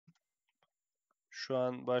Şu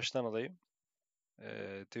an baştan alayım.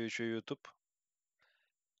 Twitch ve YouTube.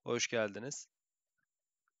 Hoş geldiniz.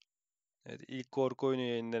 Evet, ilk korku oyunu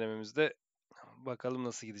yayın denememizde bakalım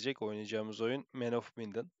nasıl gidecek. Oynayacağımız oyun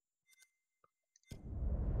manofmedan.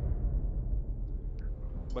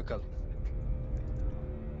 Bakalım.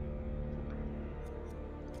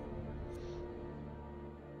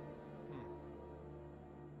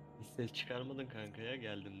 Hiç ses çıkarmadın kanka ya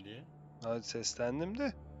geldim diye. Hadi seslendim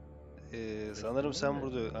de. Sanırım Seslendin sen mi?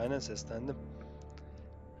 burada. Aynen seslendim.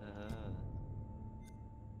 Ha.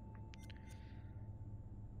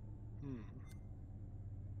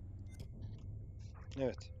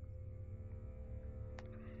 Evet.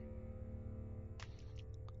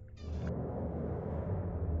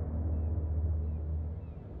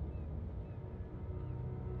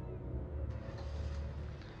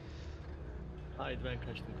 Haydi ben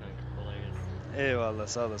kaçtım kanka. Kolay gelsin. Eyvallah,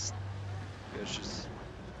 sağ olasın. Görüşürüz.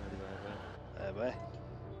 Hadi bay bay. Bay bay.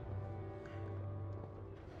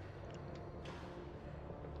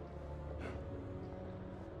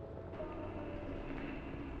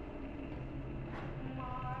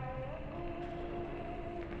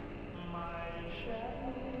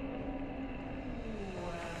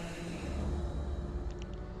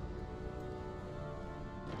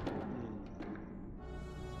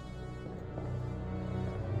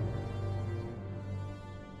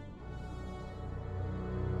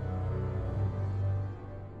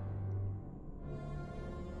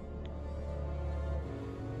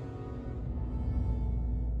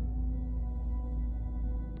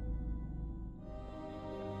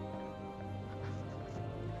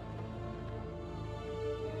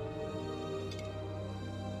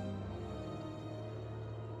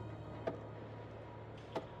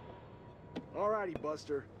 Alrighty,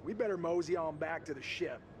 Buster. We better mosey on back to the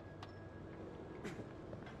ship.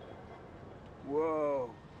 Whoa.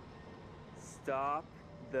 Stop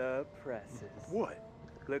the presses. What?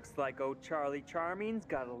 Looks like old Charlie Charming's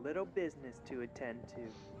got a little business to attend to.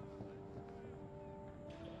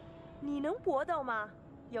 你能搏斗吗，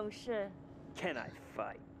勇士？ Can I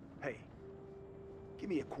fight? Hey, give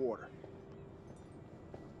me a quarter.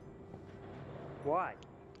 Why?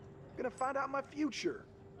 Gonna find out my future.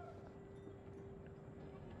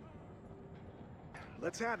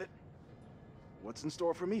 Let's have it. What's in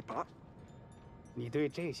store for me, Pop? 你对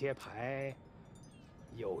这些牌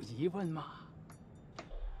有疑问吗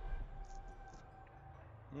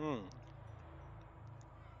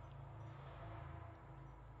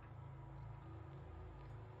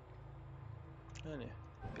？Yani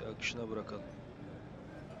bir akışına bırakalım.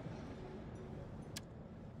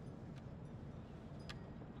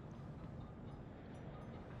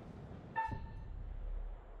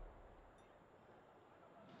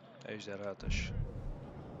 Ejderha taşı.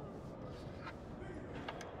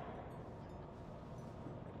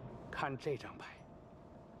 看这张牌，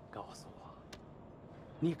告诉我，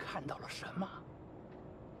你看到了什么？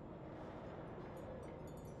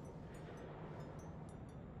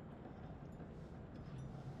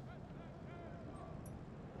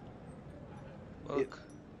 Bak.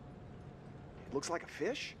 It looks like a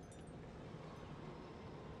fish?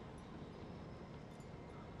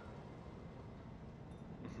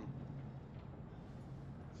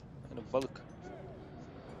 Yani balık.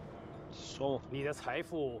 Somon. 你的财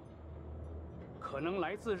富可能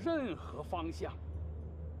来自任何方向，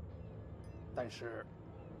但是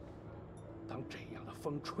当这样的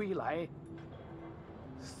风吹来，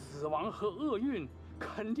死亡和厄运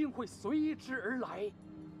肯定会随之而来。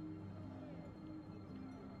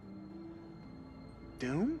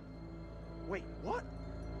 Doom? Wait, what?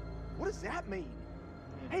 What does that mean?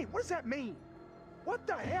 Hey, what does that mean? What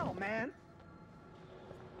the hell, man?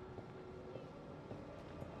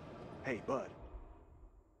 Hey, bud.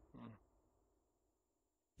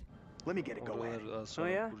 Let me get it going. Oraları daha Oh sonra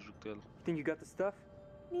yeah? kurcuklayalım. Think you got the stuff?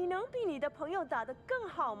 你能比你的朋友打得更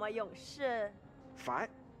好吗，勇士？ Fight?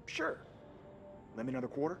 Sure. Let me another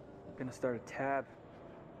quarter. Gonna start a tab.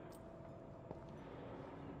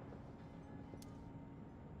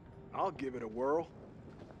 I'll give it a whirl.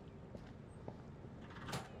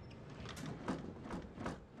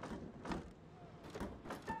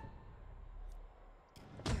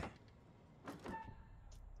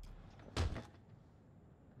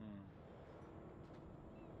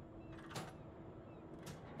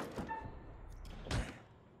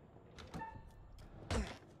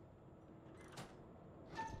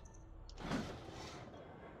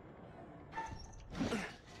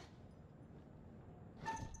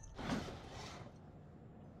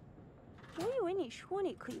我以为你说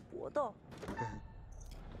你可以搏斗。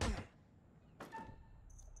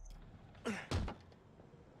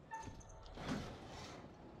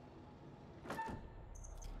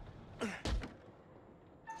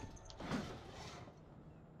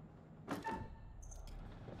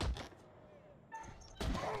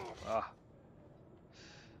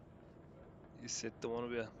Hissettim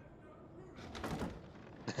onu bir an.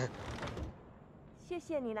 谢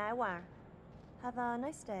谢你来玩 ，Have a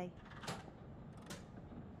nice day。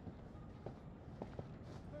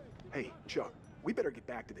 Hey, Chuck, we better get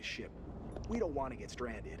back to the ship. We don't want to get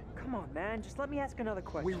stranded. Come on, man. Just let me ask another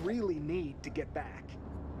question. We really need to get back.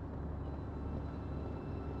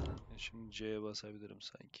 Şimdi C'ye basabilirim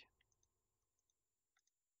sanki.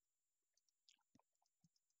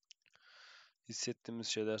 Hissettiğimiz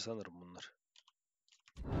şeyler sanırım bunlar.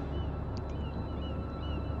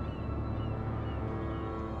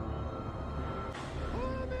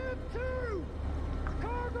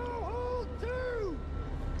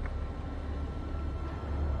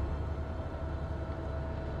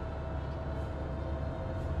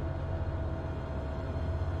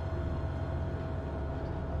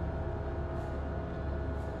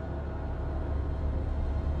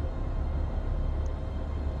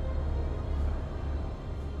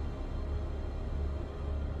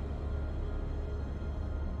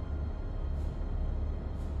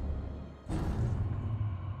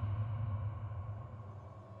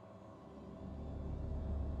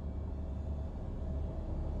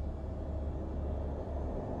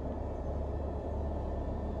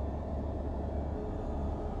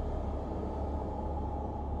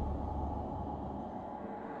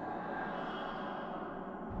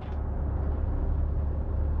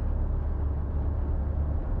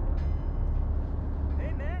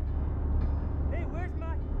 Hey, man. Hey, where's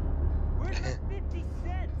my 50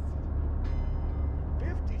 cents?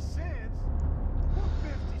 50 cents? What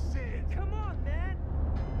 50 cents? Come on, man.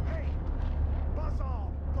 Hey, buzz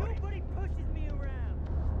off, buddy. Nobody pushes me around.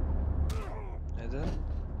 Neden?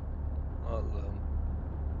 Allah'ım.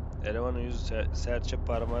 Elemanın yüzü serçe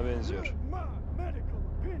parmağa benziyor. In my medical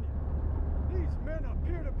opinion, these men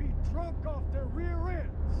appear to be drunk off their rear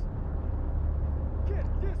ends. Get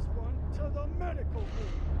this one to the medical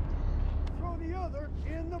room. Throw the other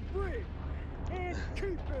in the brig. And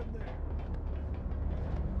keep him there.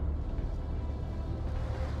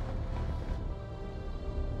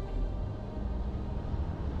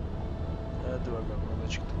 Hadi bakalım, ona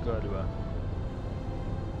çıktık galiba.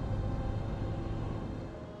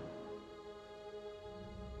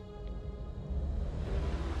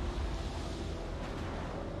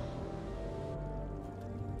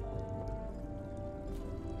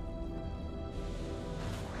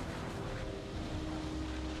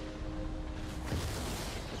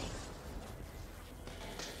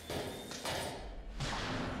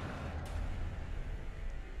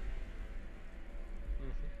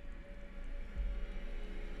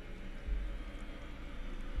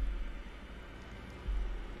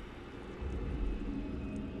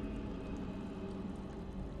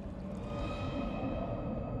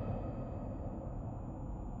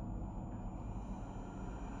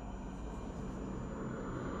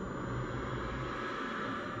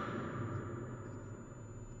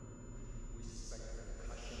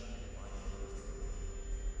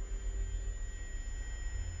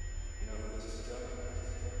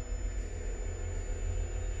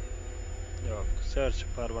 Yok, serçe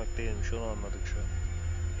parmak değilmiş, onu anladık şu an.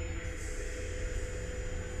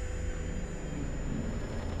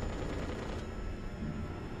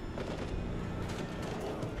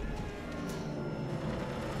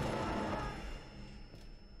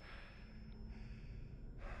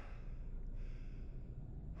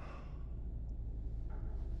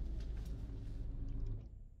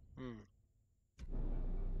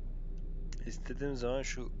 İstediğim zaman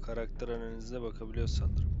şu karakter analizine bakabiliyoruz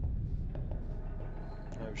sanırım.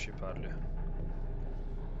 Ne bir şey parlıyor.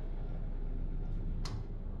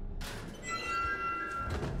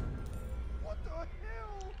 What the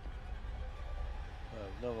hell?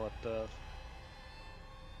 Ne hatta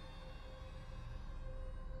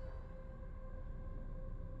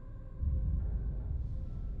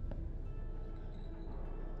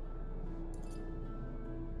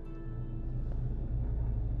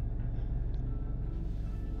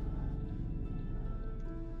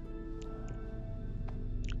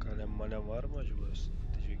kalem var mı acaba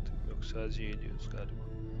diyecektim. Yok, sadece eğiliyoruz galiba.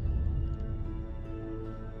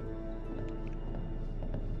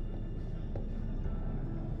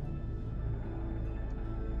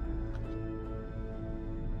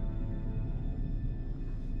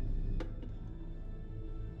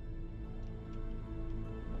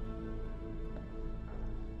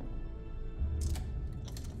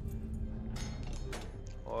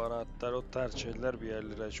 O anahtar, o tarz şeyler bir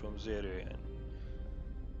yerleri açmamıza yarıyor yani.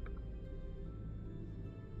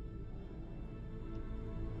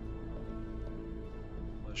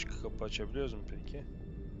 Başka kapı açabiliyoruz mu peki?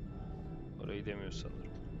 Orayı demiyor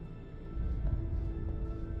sanırım.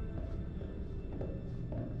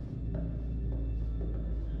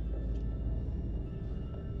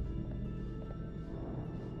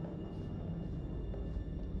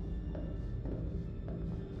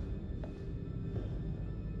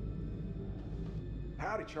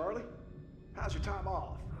 Howdy, Charlie. How's your time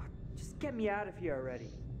off? Just get me out of here already.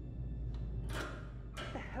 What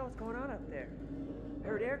the hell is going on out there? I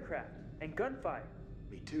heard aircraft and gunfire.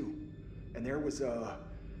 Me too. And there was a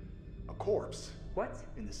corpse. What?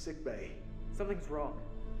 In the sick bay. Something's wrong.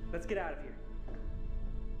 Let's get out of here.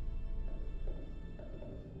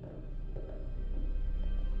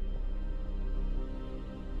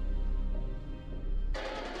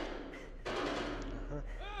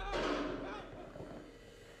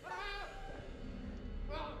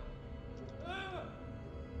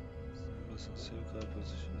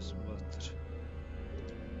 Bastır.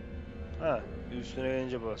 Ha, üstüne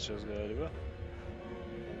gelince basacağız galiba.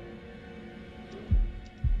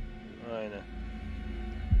 Aynen.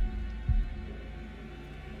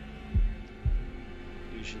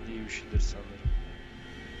 Bu işi iyi bir şeydir sanırım.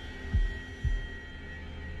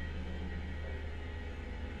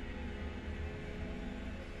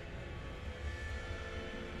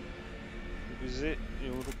 Bizi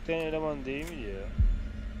yumruklayan eleman değil miydi ya?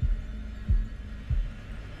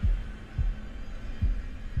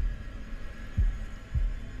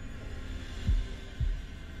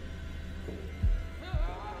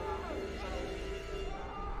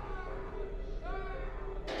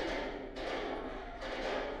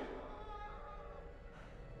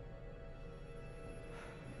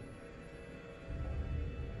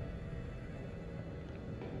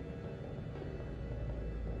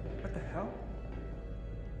 What the hell?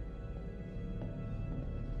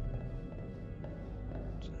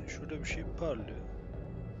 Şurada bir şey parlıyor.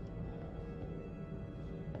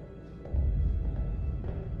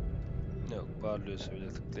 Yok, parlıyorsa bile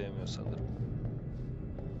tıklayamıyor sanırım.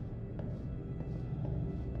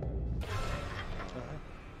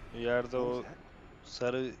 Aha. Yerde o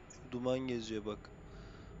sarı duman geziyor bak.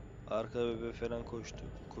 Arka bebe falan koştu.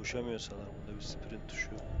 Koşamıyor sanırım. Bunda bir sprint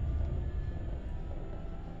tuşu yok.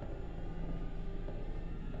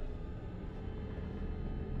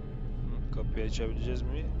 Kapıyı açabileceğiz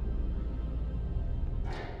mi?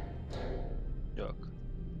 Yok.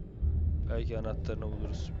 Belki anahtarını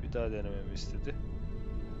buluruz. Bir daha denememi istedi.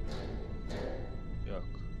 Yok.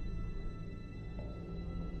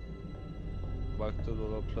 Bakta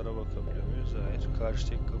dolaplara bakabiliyor muyuz? Hayır.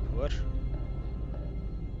 Karşıdaki kapı var.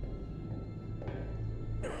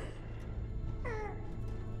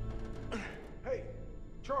 Hey,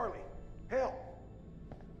 Charlie, help!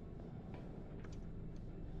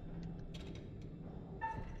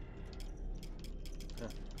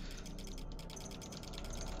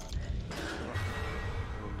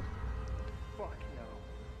 Fuck no.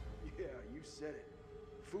 Yeah, you said it.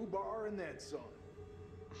 Foobar and then some.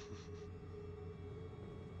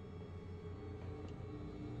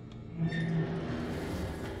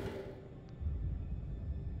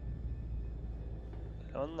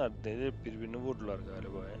 Onlar delirip birbirini vurdular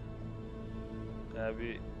galiba ya. Yani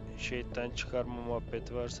bir şeytan çıkarma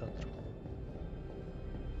muhabbeti var sanırım.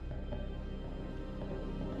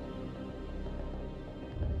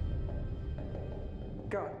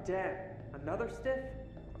 God damn. Another stiff?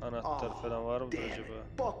 Anahtar falan var mıdır damn acaba?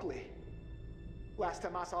 it, Buckley. Last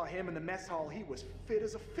time I saw him in the mess hall, he was fit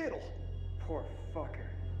as a fiddle. Poor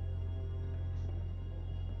fucker.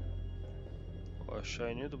 O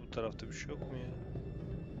aşağı iniyordu, bu tarafta bir şey yok mu ya?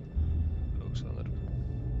 Yok sanırım.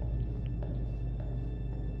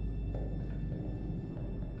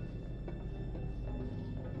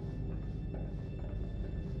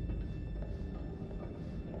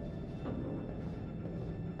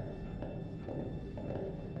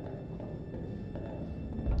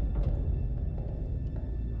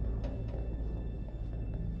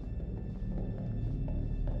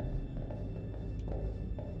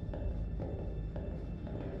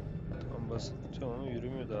 Basılı tutuyorum ama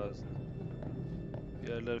yürümüyor daha hızlı. Bir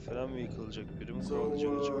yerler falan mı yıkılacak? Biri mi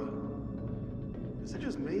kovalayacak acaba? Is it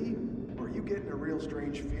just me, or are you getting a real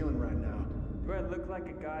strange feeling right now? Do I look like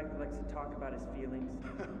a guy who likes to talk about his feelings?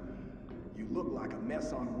 You look like a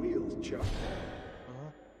mess on wheels, Chuck.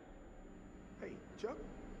 Aha. Hey, Chuck,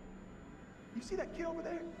 you see that kid over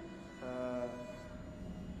there?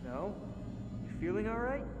 No? You feeling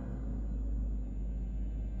alright?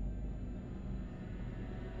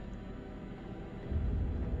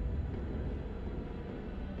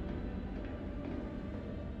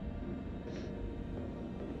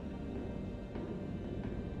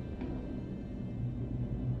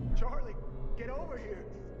 Charlie, get over here.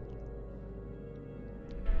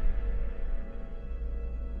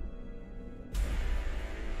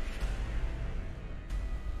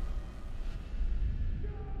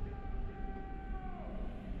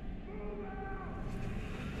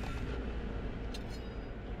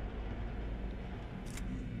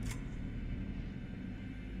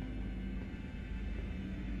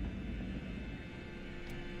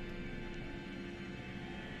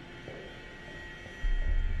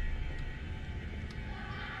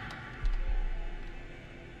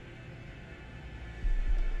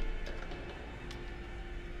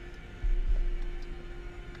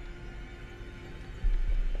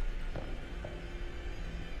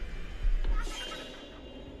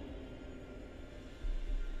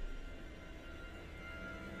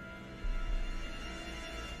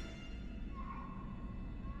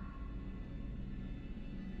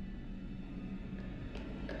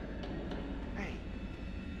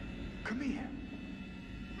 Come here.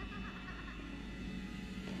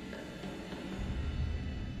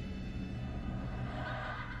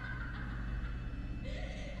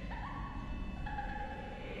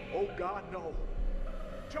 Oh God, no.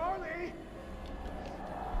 Charlie!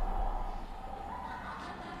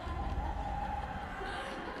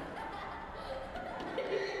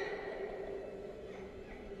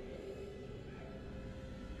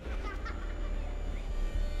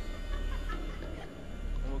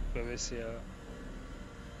 Pamuk bebesi ya.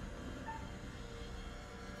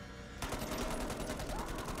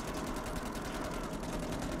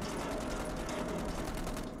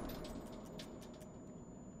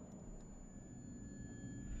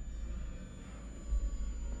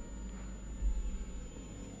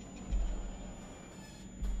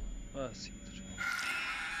 Ah siktir.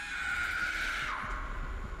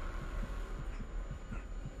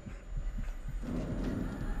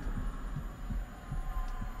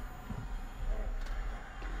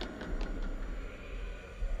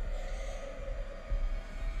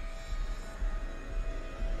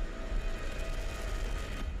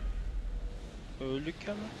 Öldük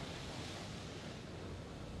ya lan.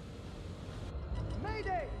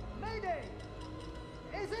 Mayday! Mayday!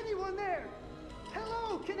 Is anyone there?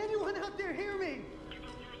 Hello? Can anyone out there hear me?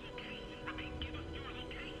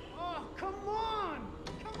 Oh, come on!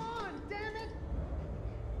 Come on, damn it!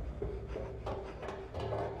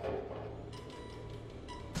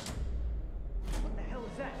 What the hell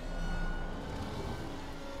is that?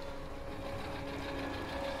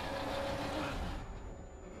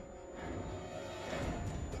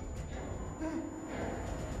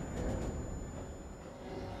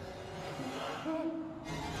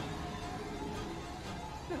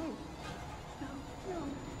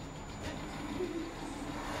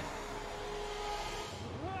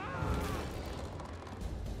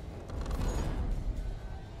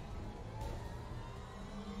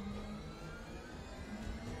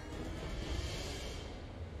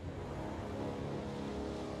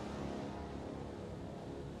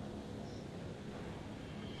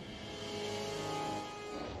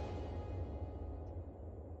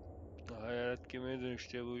 Hayalet gemiye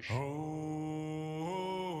dönüştü bu iş. Ha,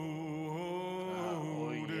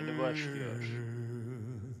 oyun yeni başlıyor.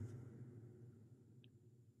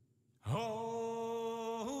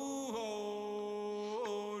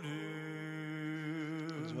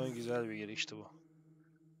 O zaman güzel bir girişti bu.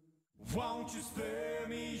 Won't you spare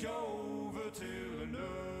me over till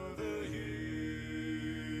another year?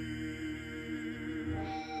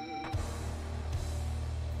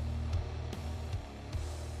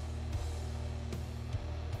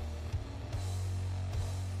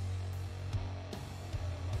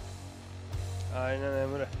 Aynen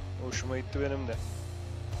Emre. Hoşuma gitti benim de.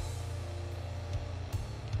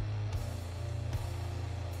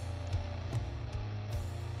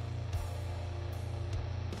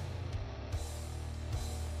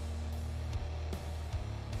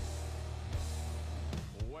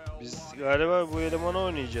 Biz galiba bu elemanı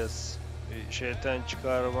oynayacağız. Şeytan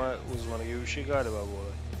çıkarma uzmanı gibi bir şey galiba bu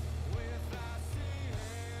olay.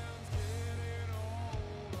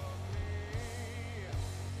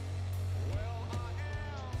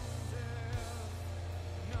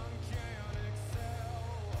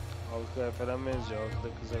 Halkaya falan benziyor.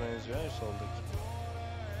 Halkada kıza benziyor ya soldaki.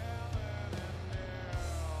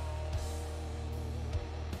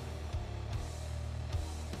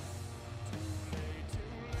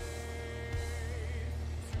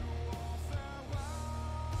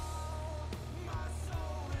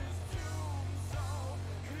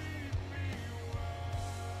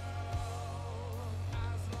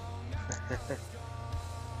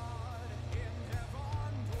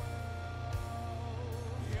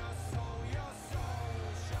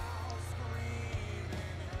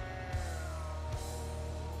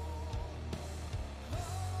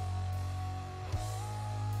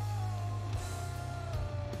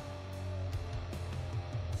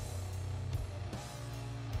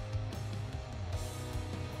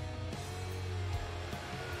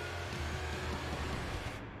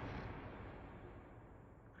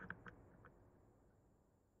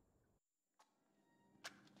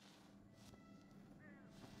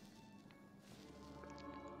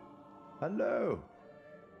 Hello,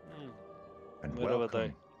 and Merhaba welcome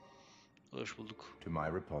dayı. Hoş bulduk. to my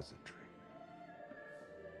repository.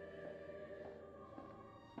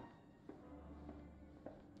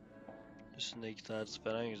 Üstündeki tarzı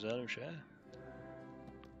falan güzelmiş ha.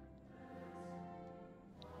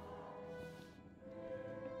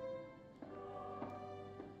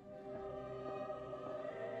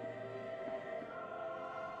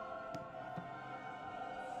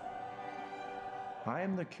 I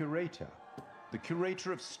am the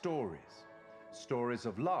curator of stories. Stories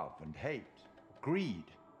of love and hate, greed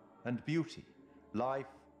and beauty, life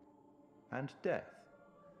and death.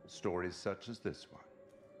 Stories such as this one.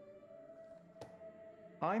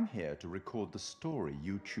 I'm here to record the story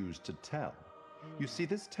you choose to tell. You see,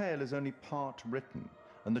 this tale is only part written,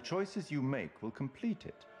 and the choices you make will complete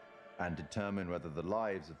it and determine whether the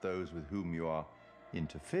lives of those with whom you are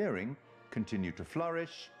interfering continue to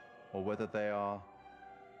flourish or whether they are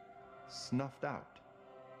snuffed out.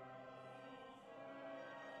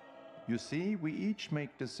 You see, we each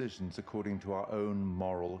make decisions according to our own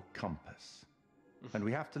moral compass. And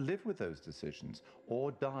we have to live with those decisions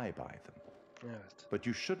or die by them. Evet. But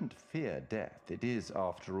you shouldn't fear death. It is,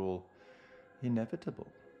 after all, inevitable.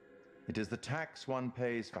 It is the tax one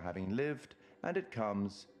pays for having lived, and it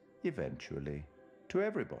comes, eventually, to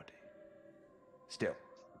everybody. Still,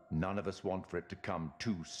 none of us want for it to come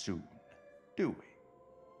too soon, do we?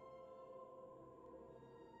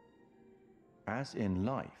 As in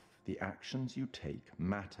life, the actions you take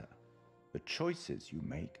matter. The choices you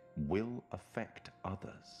make will affect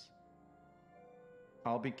others.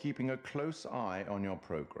 I'll be keeping a close eye on your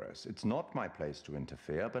progress. It's not my place to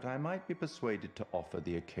interfere, but I might be persuaded to offer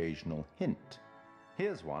the occasional hint.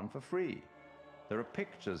 Here's one for free. There are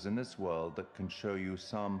pictures in this world that can show you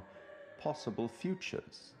some possible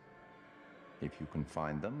futures. If you can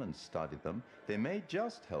find them and study them, they may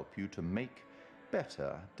just help you to make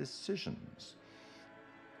better decisions.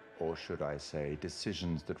 Or should I say,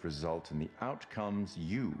 decisions that result in the outcomes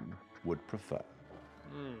you would prefer.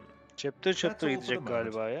 Chapter That's all for the gidecek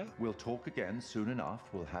moment. galiba ya. We'll talk again soon enough.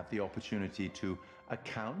 We'll have the opportunity to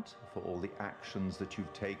account for all the actions that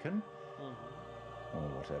you've taken, or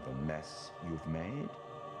whatever mess you've made.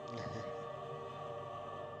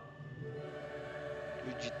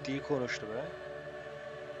 Bu ciddi konuştu be.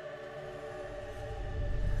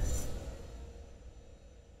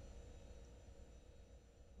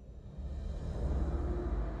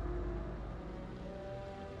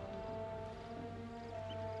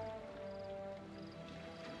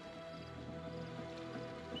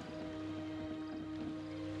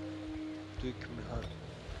 Dükmihan.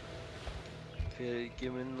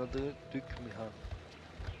 Geminin adı Dükmihan.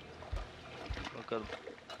 Bakalım.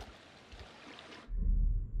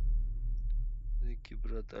 Zeki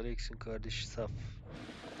Brad, Alex'in kardeşi Saf.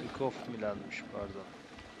 Duke of Milan'mış, pardon.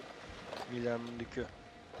 Milan'ın dükü.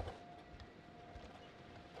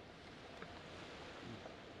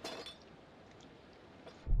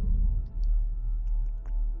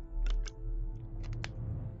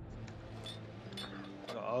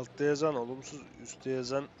 Altta yazan olumsuz, üstte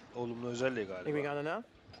yazan olumlu özelliği Think we galiba. got enough?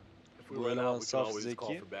 Bu eleman saf,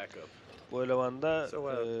 zeki. Bu elemanda I've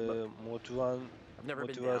never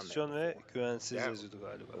been down there motivasyon ve before. güvensiz Yeah. yazıyordu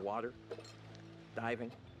galiba. The water,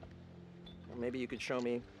 diving. Well, maybe you could show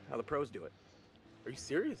me how the pros do it. Are you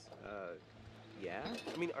serious? Yeah?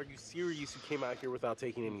 I mean, are you serious you came out here without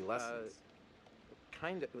taking any lessons?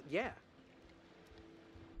 Kind of, yeah.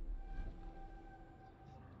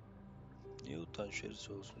 Niye utanç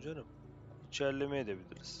verisi olsun canım? İçerleme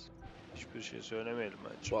edebiliriz. Hiçbir şey söylemeyelim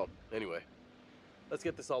bence. Well, anyway, let's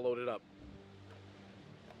get this all loaded up.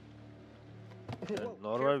 Yani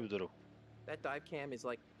normal bir durum. That dive cam is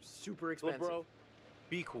like super Look, expensive. bro,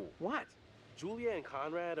 be cool. What? Julia and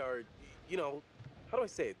Conrad are, you know, how do I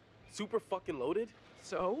say it? Super fucking loaded.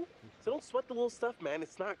 So? So don't sweat the little stuff, man.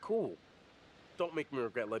 It's not cool. Don't make me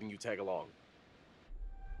regret letting you tag along.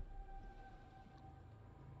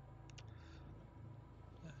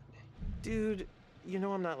 Dude, you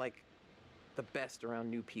know I'm not like the best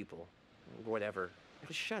around new people. Whatever.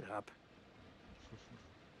 Just shut up.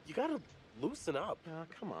 You gotta loosen up. Oh,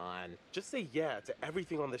 come on. Just say yeah to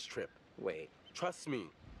everything on this trip. Wait. Trust me,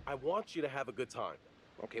 I want you to have a good time.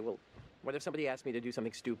 Okay, well, what if somebody asked me to do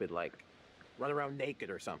something stupid like run around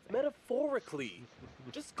naked or something? Metaphorically.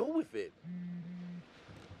 Just go with it.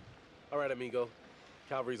 All right, amigo.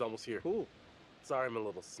 Calvary's almost here. Cool. Sorry I'm a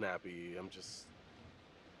little snappy. I'm just...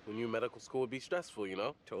 When you in medical school would be stressful, you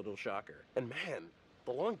know? Total shocker. And man,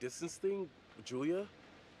 the long distance thing with Julia,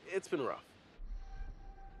 it's been rough.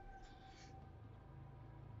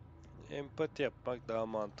 Empati yapmak daha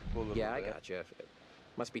mantıklı olur. Yeah, I burada ya. got you.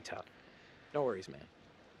 Must be tough. No worries, man.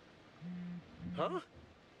 Huh?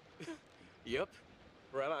 Yep.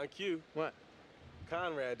 Right on cue. What?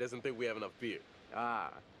 Conrad doesn't think we have enough beer.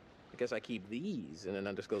 Ah, I guess I keep these in an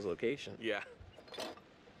undisclosed location. Yeah.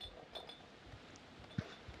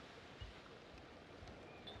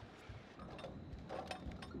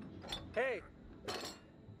 Hey.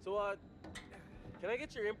 So, can I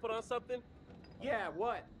get your input on something? Yeah,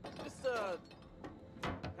 what? Just,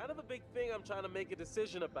 Kind of a big thing I'm trying to make a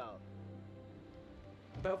decision about.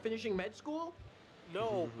 About finishing med school?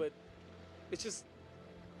 No, but it's just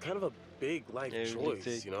kind of a big life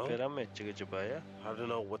choice, you know? Falan mı edecek acaba ya? I don't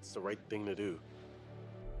know what's the right thing to do.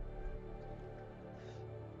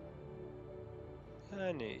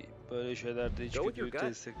 Yani böyle şeylerde Go with your içgüdüyü gut.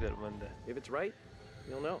 desteklerim ben de. If it's right,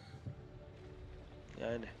 you'll know.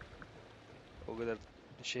 Yani o kadar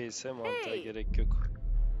şeyse mantığa gerek yok.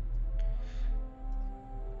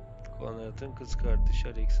 Konrad'ın kız kardeşi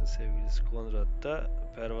Alex'in sevgilisi Konrad da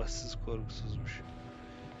pervasız korkusuzmuş.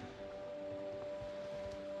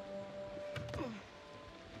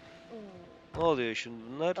 Ne oluyor şimdi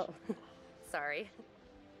bunlar? Oh, sorry.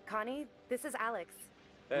 Connie, this is Alex.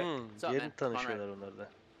 What's up, Yeni man? tanışıyorlar onlar da.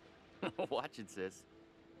 Watch it, sis.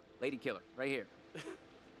 Lady killer, right here.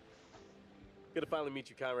 Good to finally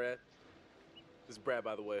meet you, Conrad. This is Brad,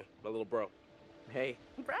 by the way, my little bro. Hey.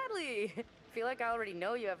 Bradley! Feel like I already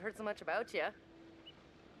know you. I've heard so much about you.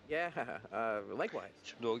 Yeah, likewise.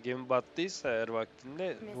 Şimdi o gemi battıysa eğer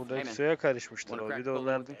vaktinde buradaki Hey, suya karışmıştır o. Bir de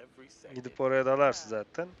onlar gidip oraya dalarsa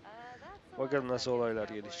zaten. Bakalım nasıl olaylar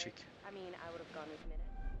gelişecek. I mean, I would have gone with Minute.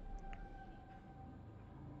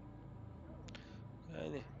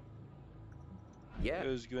 Yani Yeah.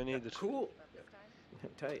 özgüven iyidir. Cool.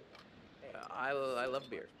 Tight. I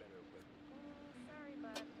love beer. Sorry,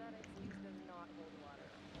 but that excuse does not hold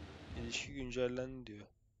water. İlişki güncellendi diyor.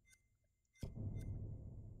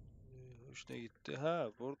 Hoşuna gitti. Ha,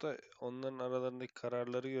 burada onların aralarındaki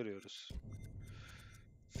kararları görüyoruz.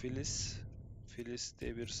 Filiz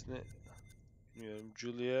diye birisini bilmiyorum.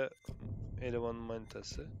 Julia elemanın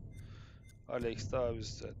manitası. Alex de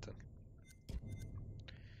abisi zaten.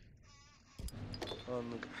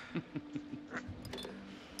 Anladım.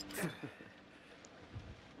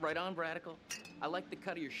 Right on, Radical. I like the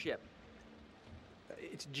cut of your ship.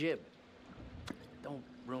 It's jib. Don't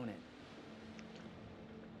ruin it.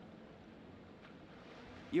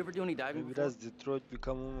 You ever do any diving before? Biraz Detroit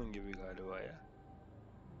Become Human gibi galiba ya.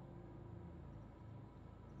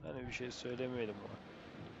 Hani bir şey söylemeyelim ama.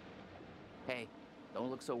 Hey,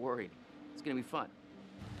 don't look so worried. It's gonna be fun.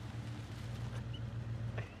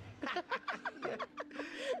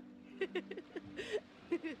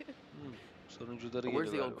 Sonuncuları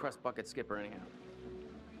Where's geliyor the old galiba. crust bucket skipper anyhow?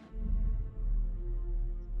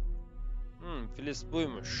 Filiz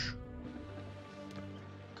buymuş.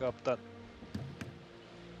 Kaptan.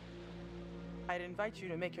 I'd invite you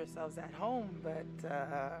to make yourselves at home, but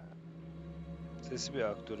Sesi bir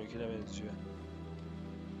aktörünkine benziyor.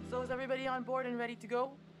 so is everybody on board and ready to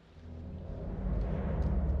go?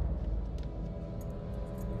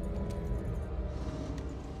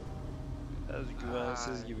 Biraz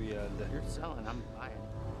güvensiz gibi geldi. You're selling, I'm buying.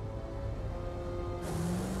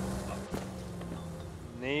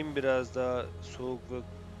 Neyin biraz daha soğuk ve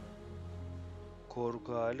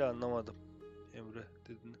korku hali anlamadım. Emre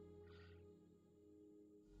dedin.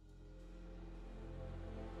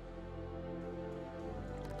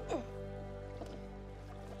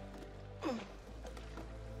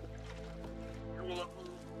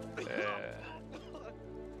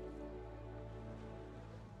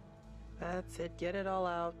 That's it. Get it all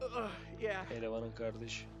out. Yeah. Elemanın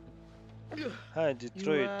kardeşi. Ha, You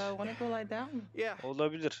Detroit. wanna go lie down? Yeah.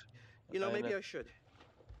 Olabilir. You know, maybe Aynen. I should.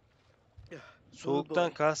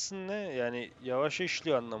 Soğuktan kastın ne? Yani yavaş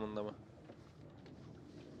işliyor anlamında mı?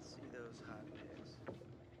 See those hot pics.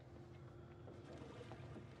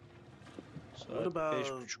 What Saat about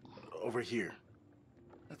 5:30. over here?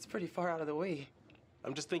 That's pretty far out of the way.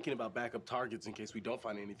 I'm just thinking about backup targets in case we don't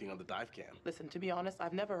find anything on the dive cam. Listen, to be honest,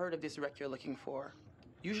 I've never heard of this wreck you're looking for.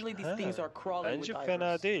 Usually these things are crawling Bence with fena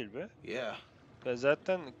divers. değil be. Yeah. Ya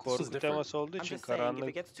zaten is korku different. teması olduğu I'm için just saying, if karanlık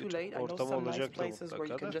it gets too late, I know ortam some nice olacaktır places where you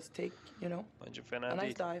mutlaka can da. just take, Bence a fena nice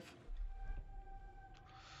değil. dive.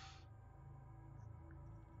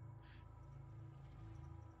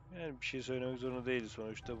 Yani bir şey söylemek zorunda değiliz.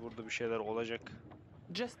 Sonuçta burada bir şeyler olacak.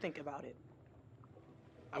 Just think about it.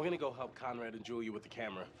 I'm gonna go help Conrad and Julia with the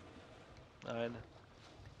camera. Aynen.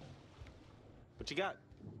 What you got?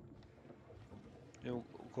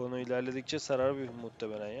 Konu ilerledikçe sarar bir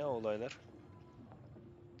muhtemelen ya olaylar.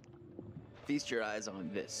 Feast your eyes on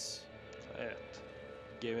this. Evet.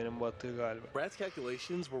 Geminin battığı galiba. Brad's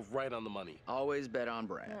calculations were right on the money. Always bet on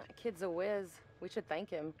Brad. Kid's a whiz. We should thank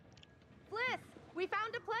him. Bliss, we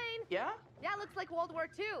found a plane. Yeah? Yeah, looks like World War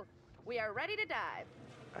II. We are ready to dive.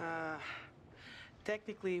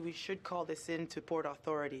 Technically, we should call this in to port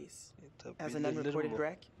authorities Tabii as an bildirilir unreported bu.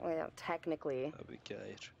 wreck. Well, technically. Tabii ki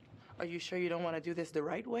hayır. Are you sure you don't want to do this the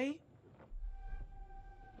right way?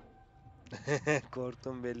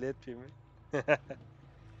 Korktum belli etmeyeyim mi?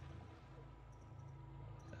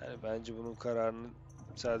 Yani bence bunun kararını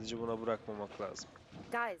sadece buna bırakmamak lazım.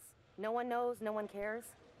 Guys, no one knows, no one cares.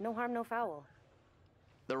 No harm, no foul.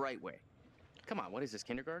 The right way. Come on, what is this,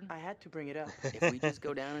 kindergarten? I had to bring it up. If we just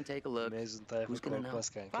go down and take a look, Mezun tayfa who's gonna know? korkmaz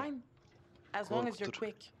kanka. Fine. As long as you're Korkutur.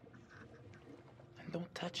 quick. And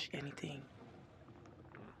don't touch anything.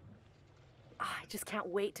 I just can't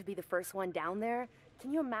wait to be the first one down there.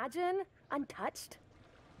 Can you imagine? Untouched?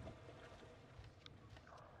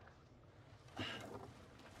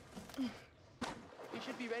 We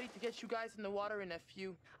should be ready to get you guys in the water in a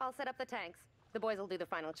few. I'll set up the tanks. The boys will do the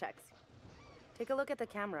final checks. Take a look at the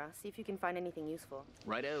camera, see if you can find anything useful.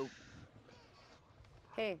 Righto.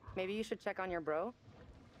 Hey, maybe you should check on your bro?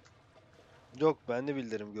 Yok, ben de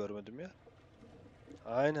bildirim görmedim ya.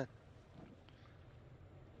 Aynen.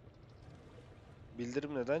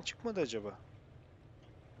 Bildirim neden çıkmadı acaba?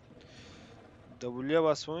 W'ye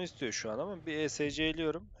basmamı istiyor şu an ama bir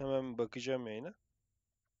ESC'liyorum. Hemen bakacağım yayına.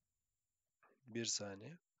 Bir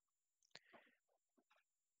saniye.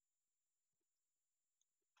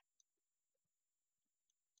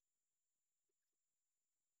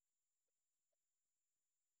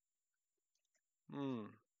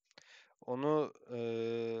 Onu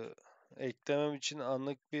eklemem için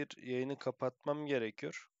anlık bir yayını kapatmam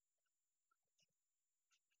gerekiyor.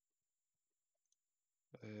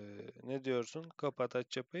 Ne diyorsun? Kapat,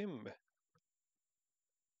 aç yapayım mı?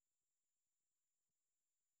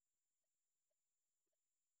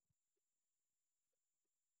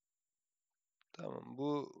 Tamam,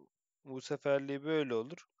 bu seferliği böyle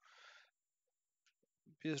olur.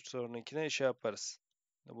 Bir sonrakine şey yaparız.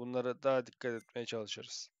 Bunlara daha dikkat etmeye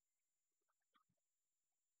çalışırız.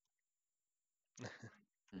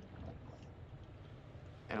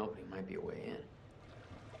 An opening might be a way in.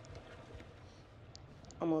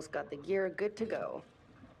 Almost got the gear good to go.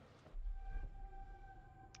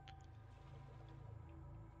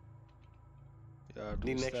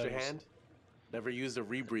 Need an extra hand? Never used a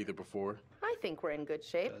rebreather before. I think we're in good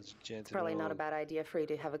shape. It's probably not a bad idea for you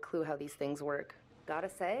to have a clue how these things work. Gotta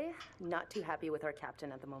say, not too happy with our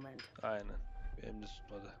captain at the moment. Aynen. Benim de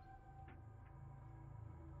tutmadı.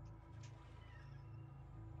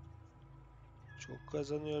 Çok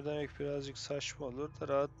kazanıyor demek birazcık saçma olur da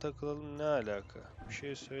rahat takılalım, ne alaka? Bir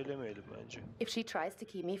şey söylemeyelim bence. If she tries to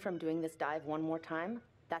keep me from doing this dive one more time,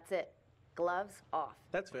 that's it. Gloves off.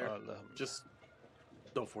 That's fair. Just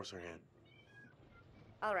don't force her hand.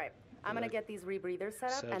 All right, I'm gonna get these rebreathers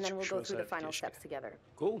set up, and then we'll go through the final steps together.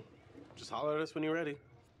 Cool. Just holler at us when you're ready.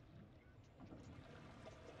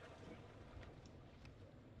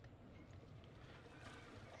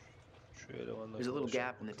 There's a little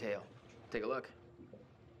gap in the tail. Take a look.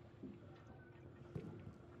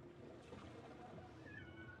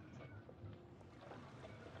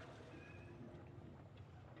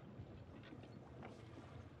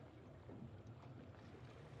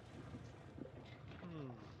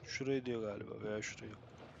 Şurayı diyor galiba veya şurayı.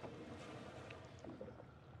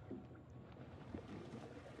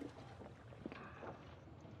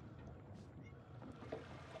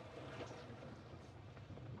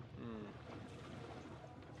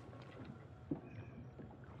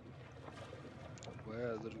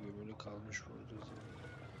 Bayağıdır gömülü kalmış burada.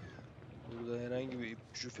 Burada herhangi bir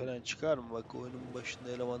ipucu falan çıkar mı? Bak, oyunun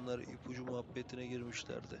başında elemanlar ipucu muhabbetine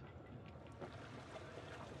girmişlerdi.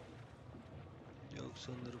 Yok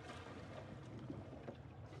sanırım.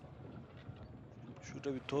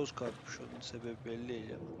 Şurada bir toz kalkmış, onun sebebi belli değil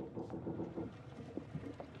ya.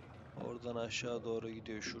 Oradan aşağı doğru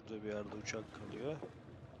gidiyor. Şurada bir yerde uçak kalıyor.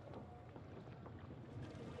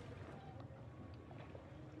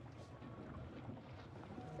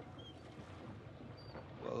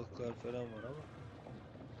 Balıklar falan var ama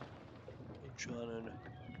uçağın önü.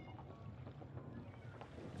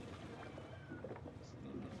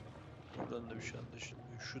 Buradan da bir şey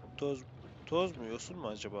anlaşılmıyor. Şu toz mu, yosun mu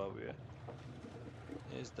acaba bu ya?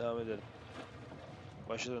 Neyse, devam edelim.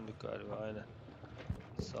 Başa döndük galiba, aynen.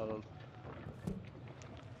 Sağlalım.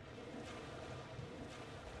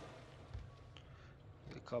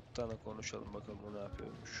 Bir kaptanla konuşalım bakalım o ne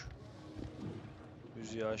yapıyormuş.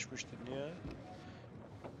 Müziği açmış, dinliyor.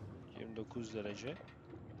 29 derece.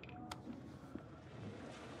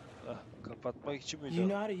 Ah, kapatmak için miydi? You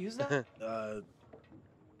know how to use that?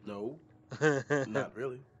 No. Not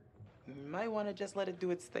really. Might want to just let it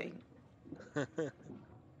do its thing.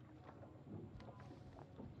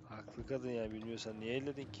 Haklı kadın ya, bilmiyorsan niye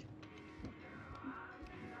elledin ki?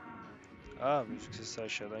 Aa, müzik sesi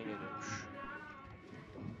aşağıdan geliyormuş.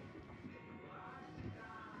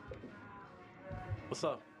 What's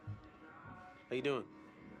up? How you doing?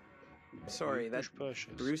 Sorry, that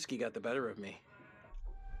brewski got the better of me.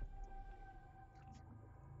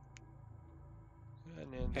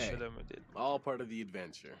 Yani endişelenme değil. All part of the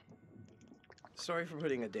adventure. Sorry for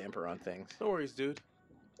putting a damper on things. No worries, dude.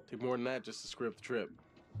 Take more than that just to screw up the trip.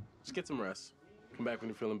 Just get some rest. Come back when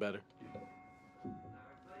you're feeling better.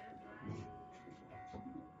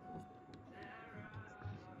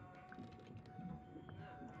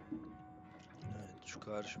 Evet, şu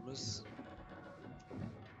karşımız.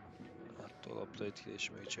 Dolapla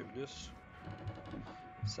etkileşime geçebiliyoruz.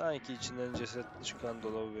 Sanki içinden ceset çıkan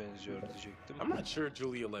dolaba benziyor diyecektim. I'm not sure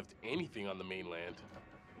Julia left anything on the mainland.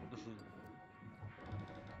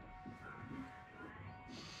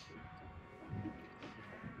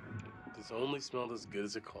 This only smelled as good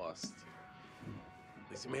as it cost.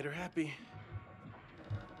 At least it made her happy.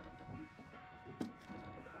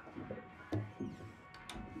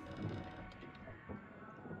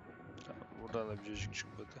 Buradan da bir cacık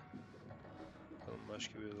çıkmadı. Bakalım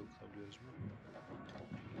başka bir yere dokunabiliyoruz mu?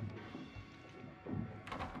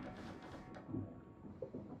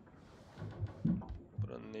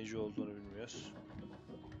 Buranın neci olduğunu bilmiyoruz.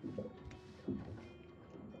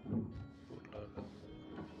 Buralarda.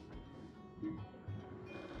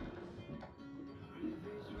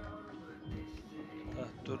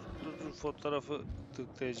 Dur fotoğrafı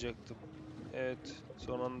tıklayacaktım. Evet,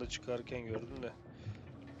 son anda çıkarken gördüm de.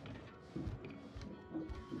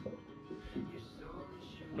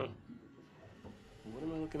 What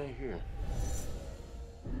am I looking at here?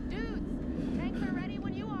 Dudes, tanks are ready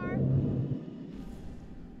when you are.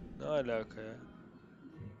 Ne alaka ya?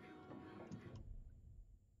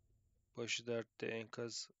 Başı dertte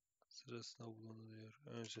enkaz sırasında bulunuyor.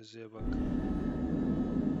 Ön sözüye bak.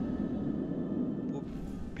 Bu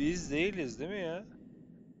biz değiliz değil mi ya?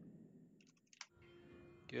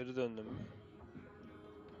 Geri döndüm mü?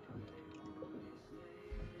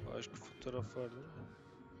 Başka fotoğraf var değil mi?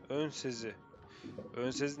 Ön sezi.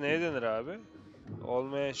 Ön sezi neye denir abi?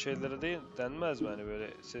 Olmayan şeylere değil denmez mi hani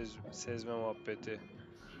böyle sezme muhabbeti?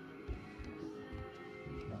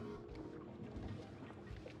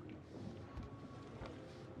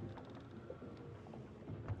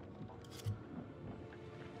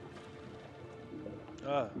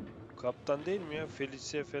 Ha, kaptan değil mi ya?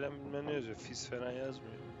 Felicia falan bilmem ne yazıyor. Fis falan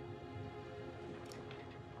yazmıyor.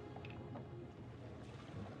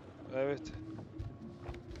 Evet.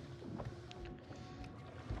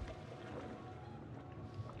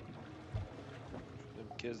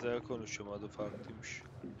 Bir kez daha konuşuyorum. Adı farklıymış.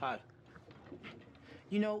 Hi.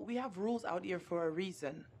 You know, we have rules out here for a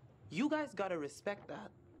reason. You guys gotta respect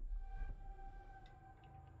that.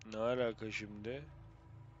 Ne alaka şimdi?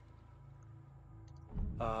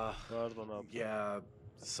 Pardon abi. Yeah,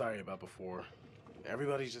 sorry about before.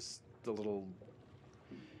 Everybody's just a little...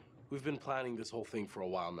 We've been planning this whole thing for a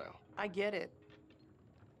while now. I get it.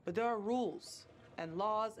 But there are rules and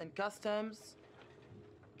laws and customs.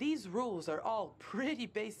 These rules are all pretty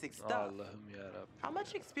basic stuff. Allah'ım yarabbim. How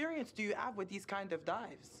much experience do you have with these kind of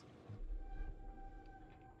dives?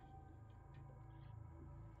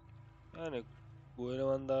 Yani bu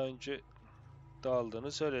eleman daha önce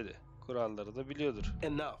daldığını söyledi. Kuralları da biliyordur.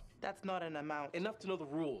 Enough. That's not an amount. Enough to know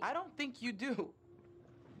the rules. I don't think you do.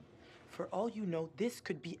 For all you know, this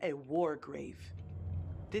could be a war grave.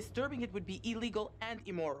 Disturbing it would be illegal and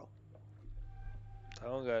immoral.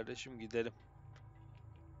 Tamam kardeşim gidelim.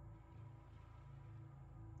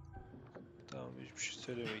 Tamam hiçbir şey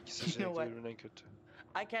söyleme. İki seçenek birbirinden kötü.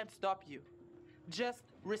 I can't stop you. Just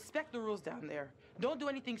respect the rules down there. Don't do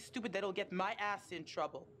anything stupid that'll get my ass in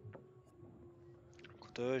trouble.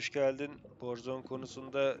 Kutay hoş geldin. Warzone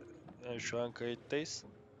konusunda yani şu an kayıttayız.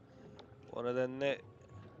 O nedenle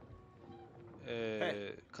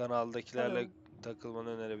kanaldakilerle takılmanı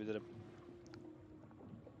önerebilirim.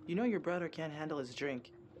 You know your brother can't handle his drink.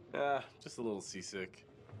 Just a little seasick.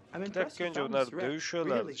 I'm Bir dakika önce bunlar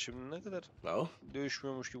dövüşüyorlardı. Really? Şimdi ne kadar Oh?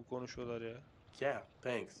 dövüşmüyormuş gibi konuşuyorlar ya. Yeah,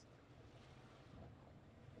 thanks.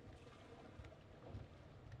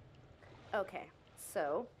 Okay,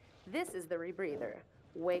 so this is the rebreather.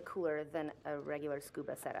 Way cooler than a regular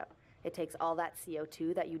scuba setup. It takes all that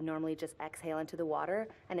CO2 that you'd normally just exhale into the water,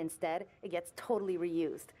 and instead, it gets totally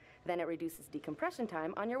reused. Then it reduces decompression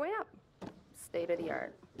time on your way up. State of the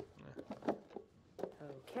art.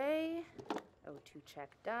 Okay, O2 check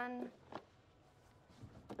done.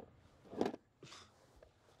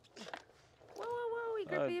 Whoa,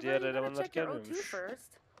 eager beaver, diğer you gotta elemanlar check your O2 gelmemiş.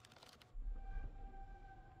 first.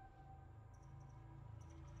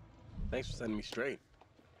 Thanks for setting me straight.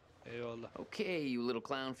 Eyvallah. Okay, you little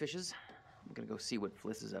clownfishes. I'm gonna go see what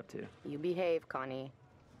Fliss is up to. You behave, Connie.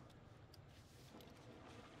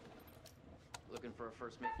 Looking for a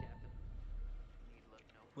first mate, Captain.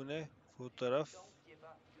 Bu ne? Fotoğraf.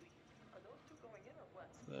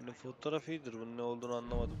 Yani fotoğraf iyidir. Bunun ne olduğunu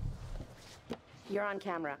anlamadım. You're on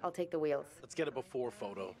camera. I'll take the wheels. Let's get a before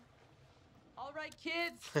photo. All right,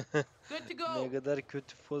 kids. Good to Ne go. kadar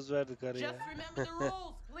kötü poz verdik araya. Just remember the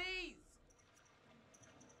rules, please.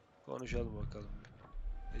 Konuşalım bakalım.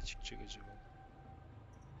 Ne çıkacak acaba?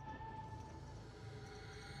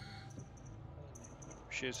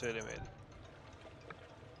 Bir şey söylemeyelim.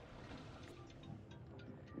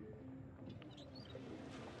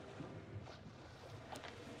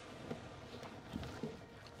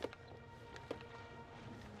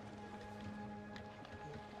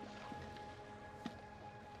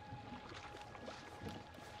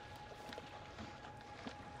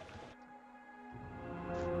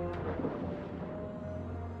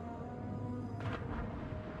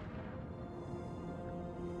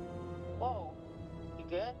 Whoa. You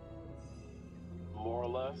good? More or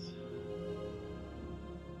less.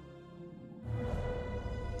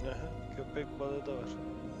 Aha, köpek balığı da var.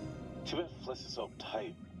 Too bad Fliss is so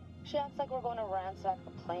tight. She acts like we're going to ransack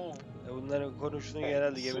the plane. Bunların konuştuğunu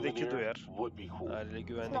genelde gemideki duyar. Haliyle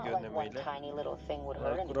güvenlik It's not like one önlemiyle. tiny little thing would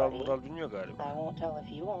hurt Kural anybody. mural bilmiyor galiba. I won't tell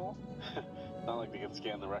if you won't. Not like they can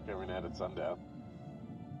scan the wreck every night at sundown.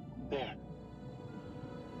 There.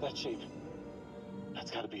 That shape.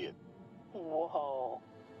 That's gotta be it. Whoa.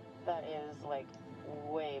 That is, like,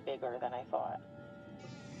 way bigger than I thought.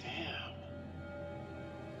 Damn.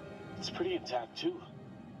 It's pretty intact too.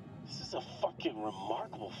 This is a fucking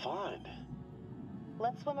remarkable find.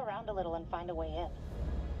 Let's swim around a little and find a way in.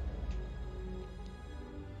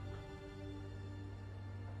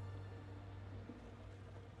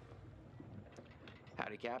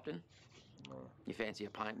 Howdy, Captain. You fancy a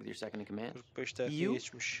pint with your second in command? 45 dakika You?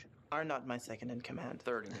 geçmiş. Are not my second in command.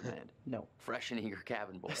 Third in command. No. Fresh and eager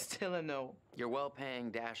cabin boy. Still a no. Your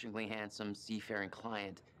well-paying, dashingly handsome, seafaring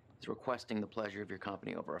client is requesting the pleasure of your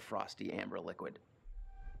company over a frosty amber liquid.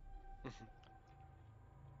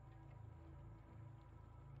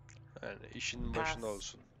 Yani işin başında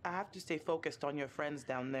olsun. I have to stay focused on your friends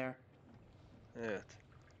down there. Evet.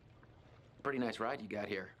 Pretty nice ride you got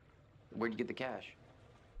here. Where'd you get the cash?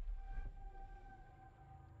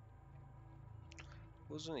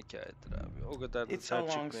 Uzun hikayedir abi. O kadar da It's a sert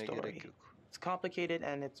long çıkmaya story. gerek yok. It's complicated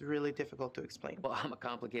and it's really difficult to explain. Well, I'm a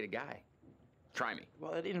complicated guy. Try me.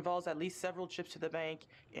 Well, it involves at least several trips to the bank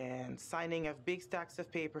and signing of big stacks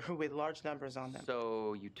of paper with large numbers on them.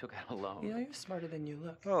 So you took out a loan. You know, you're smarter than you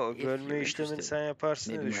look. O If bölme you're işlemini interested, sen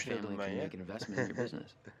yaparsın maybe diye my düşünüyordum family ben can ya. make an investment in your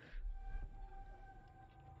business.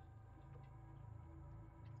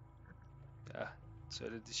 Ya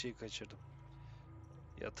söylediği şeyi kaçırdım.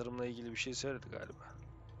 Yatırımla ilgili bir şey söyledi galiba.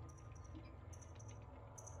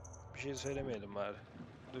 Bir şey söylemeyelim bari.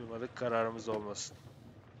 Duymadık, kararımız olmasın.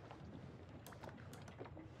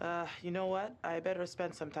 You know what? I better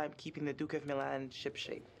spend some time keeping the Duke of Milan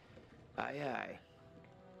shipshape. Aye, aye.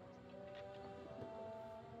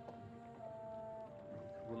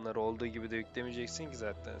 Bunları olduğu gibi de yüklemeyeceksin ki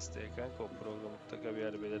zaten siteye kanka. O programı mutlaka bir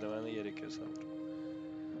yer belirlemen de gerekiyor sanırım.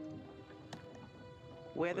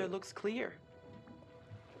 Weather looks clear.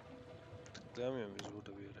 Tıklayamıyor muyuz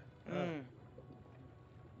burada bir yere? Ha,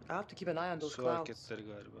 I have to keep an eye on those su clouds. hareketleri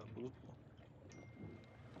galiba. Bulut mu?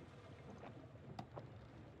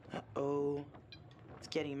 Uh-oh. It's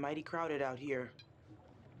getting mighty crowded out here.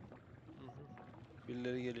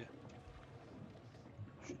 Birileri geliyor.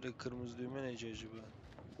 Şurada kırmızı düğme nece acaba?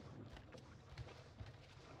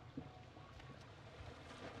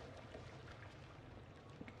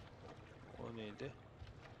 O neydi?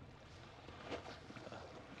 Hah,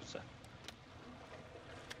 güzel.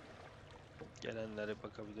 Gelenlere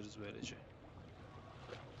bakabiliriz böylece.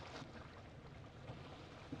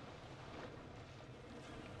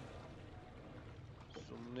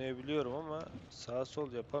 Zoomlayabiliyorum ama sağ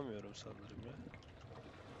sol yapamıyorum sanırım ya.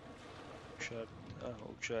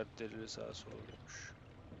 Ok işaretleriyle sağ sol oluyormuş.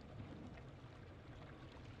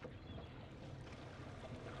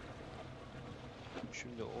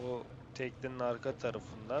 Şimdi o teknenin arka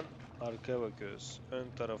tarafından arkaya bakıyoruz. Ön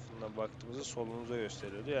tarafından baktığımızda solumuza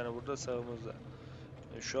gösteriyordu. Yani burada sağımızda.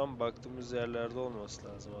 Yani şu an baktığımız yerlerde olması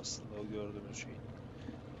lazım aslında o gördüğümüz şeyin.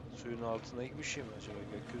 Suyun altındaki bir şey mi acaba?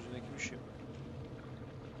 Gökyüzündeki bir şey mi?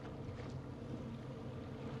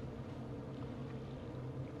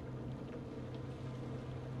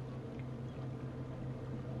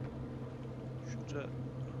 Şurada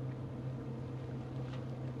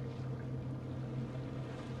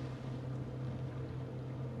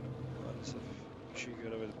maalesef bir şey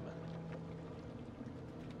göremedim ben.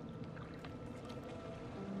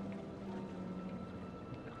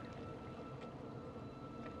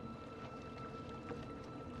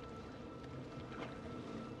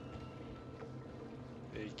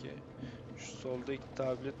 Peki. Şu soldaki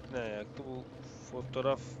tablet ne ayakta? Bu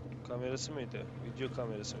fotoğraf kamerası mıydı? Video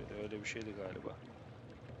kamerası mıydı? Öyle bir şeydi galiba.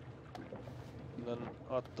 Bunların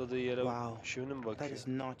atladığı yere şimdi mi That bakıyor? is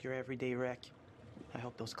not your everyday wreck. I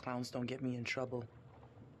hope those clowns don't get me in trouble.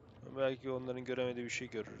 Belki onların göremediği bir şey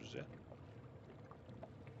görürüz ya.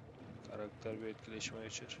 Karakter bir etkileşime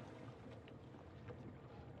geçer.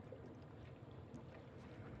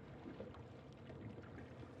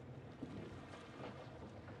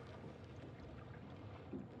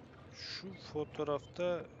 Şu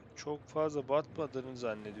fotoğrafta çok fazla batmadığını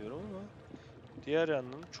zannediyorum ama diğer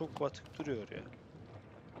yandan çok batık duruyor ya.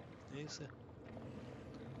 Neyse.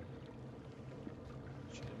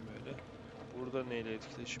 Şimdi böyle. Burada neyle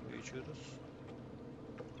etkileşime geçiyoruz?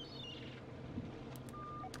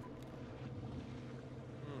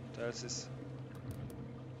 Telsiz.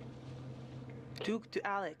 Duke to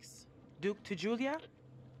Alex. Duke to Julia?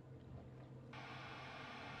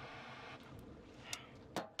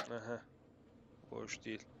 Aha. Boş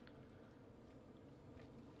değil.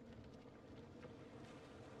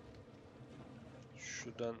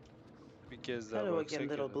 Şuradan bir kez daha Hello baksak again,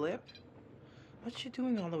 little herhalde. blip. What you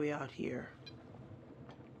doing all the way out here?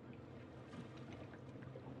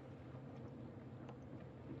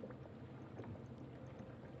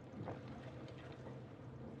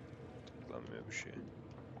 Tıklanmıyor bir şey.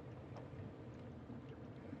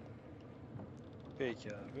 Peki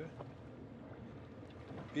abi.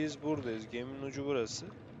 Biz buradayız. Geminin ucu burası.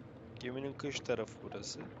 Geminin kış tarafı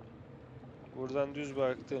burası. Buradan düz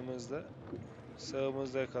baktığımızda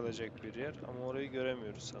sağımızda kalacak bir yer ama orayı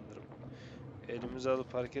göremiyoruz sanırım. Elimize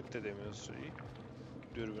alıp hareket de edemiyoruz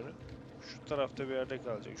dürbünü. Şu tarafta bir yerde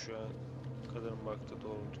kalacak şu an kadının baktığı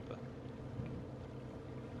doğrultuda.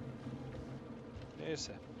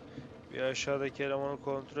 Neyse. Bir aşağıdaki elemanı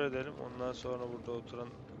kontrol edelim. Ondan sonra burada oturan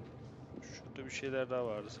şurada bir şeyler daha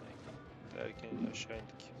vardı sanki. Derken aşağı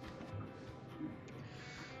indik.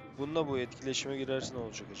 Bununla bu etkileşime girerse ne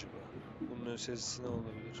olacak acaba? Bunun sesi ne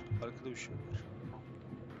olabilir? Arkada bir şey var.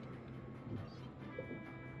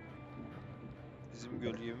 Bizim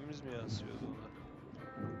gölgemiz mi yansıyordu ona?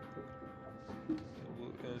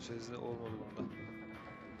 Bu ön sesli olmadı bunda.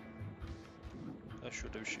 Ha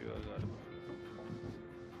şurada bir şey var galiba.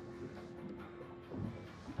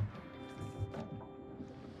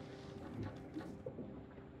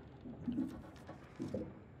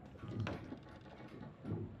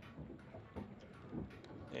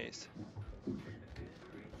 Neyse.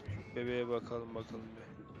 Bebeğe bakalım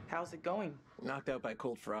bir. How's it going? Knocked out by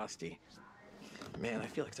cold frosty. Man, I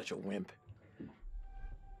feel like such a wimp.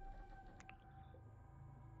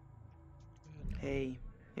 Hey,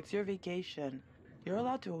 it's your vacation. You're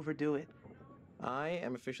allowed to overdo it. I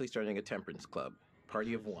am officially starting a temperance club.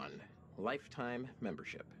 Party of one. Lifetime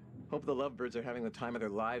membership. Hope the lovebirds are having the time of their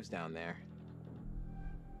lives down there.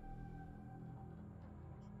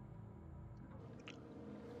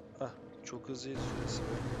 Ah, çok hızlıydı süresi.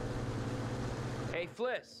 Hey,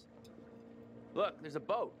 Fliss. Look, there's a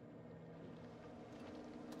boat.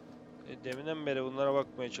 Deminden beri bunlara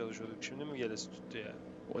bakmaya çalışıyorduk. Şimdi mi gelesi tuttu ya?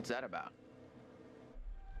 What's that about?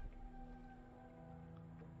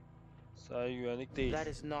 Sahil güvenlik değil. That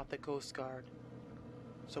is not the Coast Guard.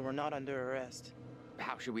 So we're not under arrest.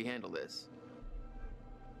 How should we handle this?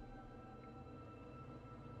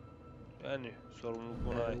 Yani sorumluluk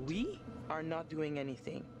buna ait. We are not doing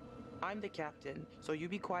anything. I'm the captain, so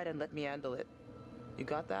you be quiet and let me handle it. You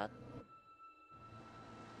got that?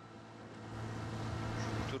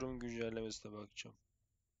 Şu durum güncellemesine bakacağım.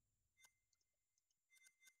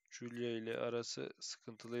 Julia ile arası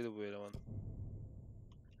sıkıntılıydı bu eleman.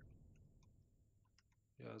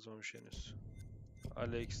 Yazmamış henüz.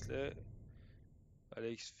 Alex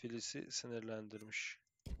Phyllis'i sinirlendirmiş.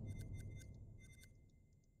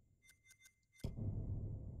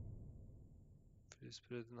 Phyllis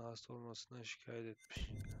Pratt'in hasta olmasından şikayet etmiş.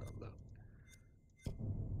 Allah'ım.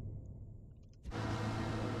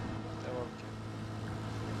 Devam ki.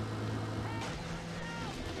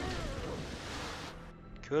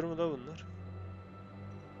 Kör mü da bunlar?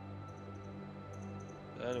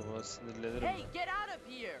 Yani buna sinirlenirim Hey, ben. get out of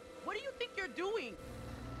here! What do you think you're doing?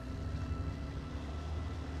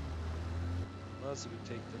 Nasıl bir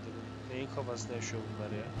teknedir bu? Neyin kafasında yaşıyor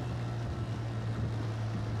bunlar ya?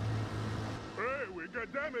 Hey, we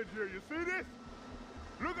got damage here. You see this?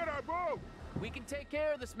 Look at our boat. We can take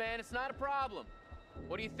care of this, man. It's not a problem.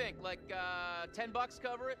 What do you think? Like, $10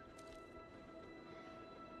 cover it?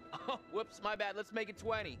 Oh, whoops, my bad. Let's make it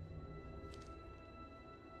 20.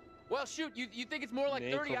 Well, shoot, you think it's more like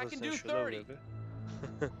 30? I can do 30.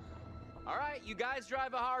 All right, you guys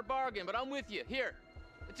drive a hard bargain, but I'm with you. Here,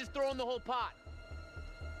 let's just throw in the whole pot.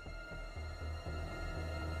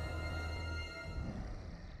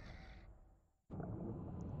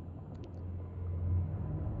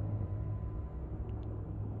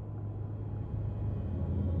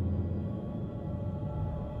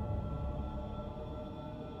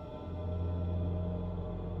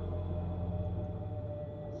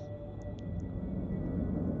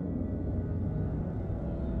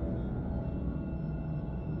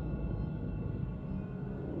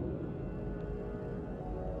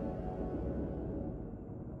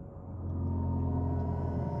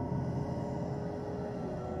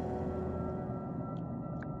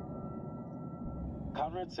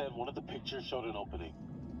 Conrad said one of the pictures showed an opening.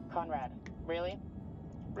 Conrad, really?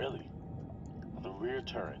 Really? On the rear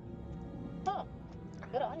turret. Huh.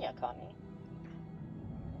 Good on ya, Connie.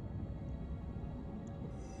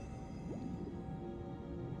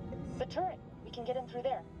 The turret. We can get in through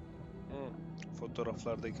there.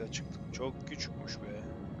 Fotoğraflardaki açıklık çok küçükmüş be.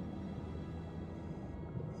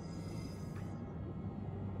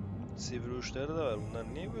 Sivri uçları da var.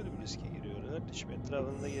 Bunlar niye böyle bir riske giriyor kardeşim?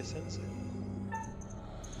 Etrafında gezsenize.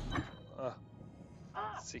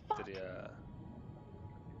 Ah. Siktir ya.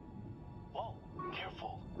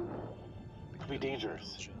 Careful. It could be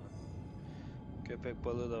dangerous. Köpek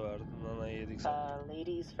balığı da vardı. Nana'yı yedik sanırım.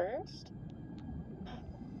 Ladies first?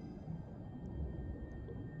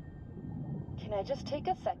 Can I just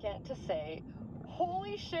take a second to say,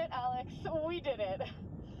 holy shit, Alex, we did it.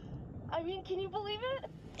 I mean, can you believe it?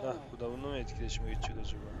 Ah, bu da bununla mı etkileşime geçecek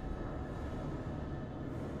acaba?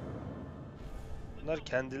 Bunlar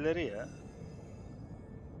kendileri ya.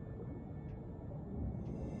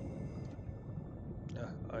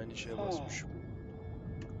 Ah, aynı şeye basmışım.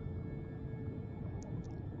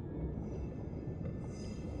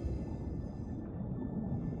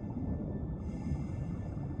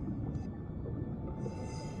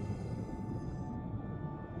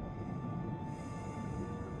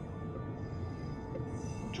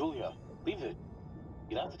 Julia, leave it.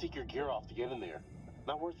 You'd have to take your gear off to get in there.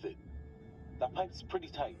 Not worth it. That pipe's pretty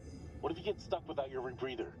tight. What if you get stuck without your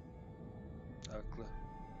rebreather? Haklı.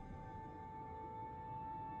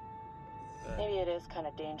 Maybe it is kind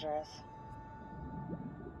of dangerous.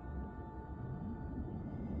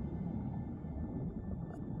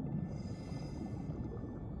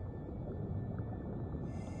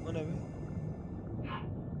 O ne be?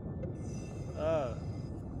 Aa,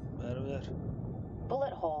 mermiler.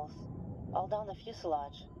 Bullet holes. All down the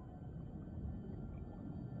fuselage.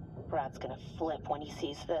 Brad's gonna flip when he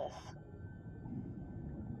sees this.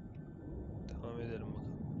 Devam edelim bakalım.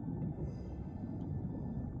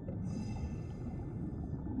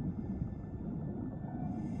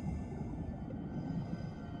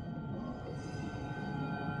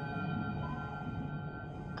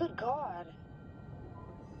 Good God.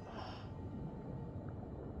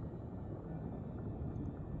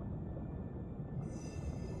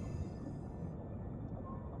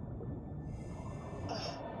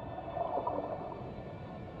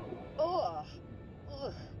 Ugh.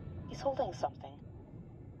 Ugh. He's holding something.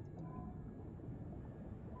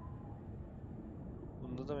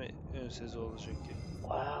 Bunda da mı ön sezi olacak ki?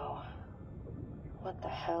 Wow. What the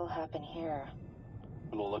hell happened here?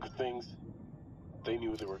 From the look of things, they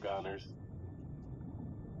knew they were goners.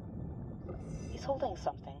 He's holding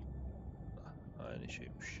something. Aynı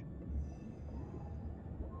şeymiş.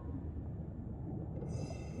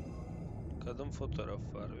 Kadın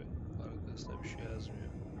fotoğraf var ve arkasında bir şey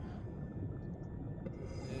yazmıyor.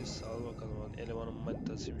 Neyse al bakalım. Elemanın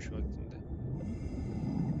manitasıymış vaktinde.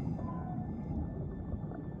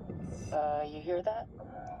 You hear that?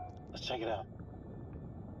 Let's check it out.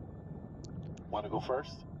 Want to go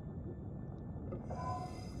first?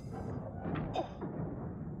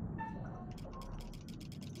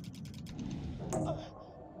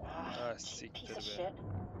 Ah siktir be. Shit.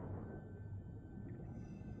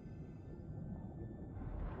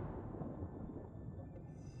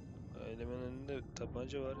 Elemanın önünde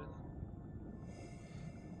tabanca var ya.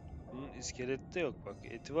 Bunun iskeleti de yok bak.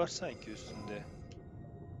 Eti var sanki üstünde.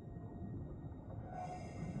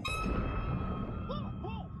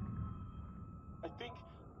 I think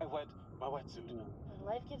I wet my wetsuit.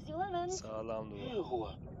 Life gives you lemons. Sağlamdı bu.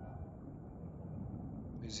 Ew.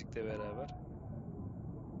 Müzikle beraber.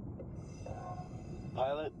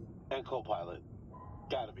 Pilot and co-pilot.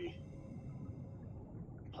 Gotta be.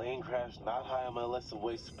 Plane crash not high on my list of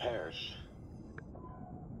ways to perish.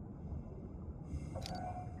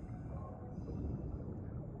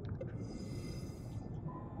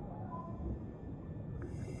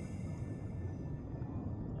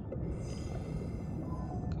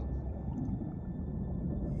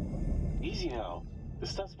 Easy now.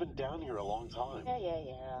 This stuff's been down here a long time.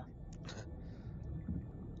 Yeah.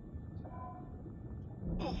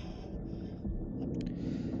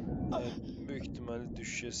 Evet, büyük ihtimalle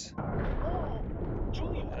düşeceğiz.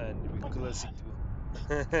 Yani bir klasik bu.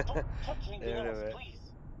 Emre be.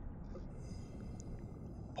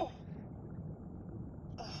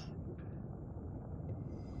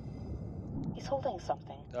 He's holding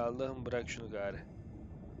something. Allah'ım bırak şunu gari.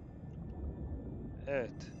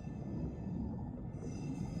 Evet.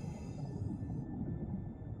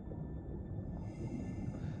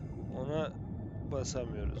 Ona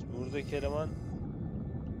basamıyoruz. Buradaki eleman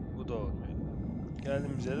bu da olmuyor.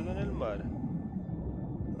 Geldiğimiz yere dönelim bari.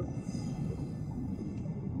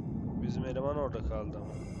 Bizim eleman orada kaldı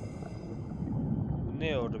ama. Bu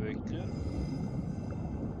ne orada bekliyor?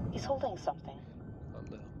 He's holding something.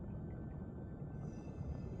 Allah'ım.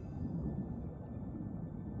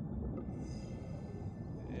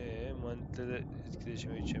 Manitle de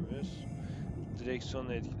etkileşime geçemiyoruz.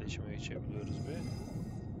 Direksiyonla etkileşime geçebiliyoruz be.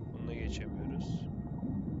 Bununla geçemiyoruz.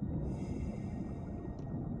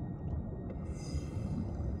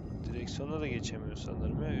 Direksiyonla da geçemiyoruz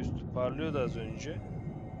sanırım ya. Üstü parlıyordu az önce.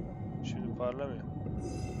 Şimdi parlamıyor.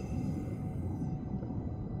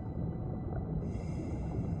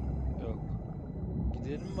 Yok.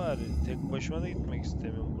 Gidelim bari. Tek başıma da gitmek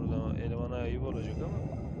istemiyorum buradan. Elemana ayıp olacak ama.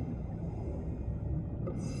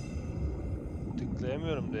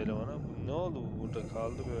 Tıklayamıyorum da elemana. Ne oldu bu? Burada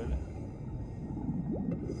kaldı böyle.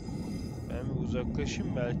 Ben bir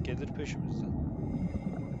uzaklaşayım. Belki gelir peşimizden.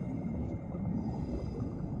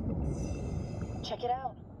 Check it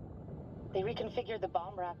out. They reconfigured the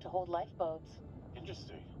bomb rack to hold lifeboats.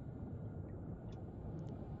 Interesting.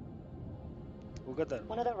 Bu kadar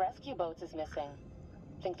mı? One of the rescue boats is missing.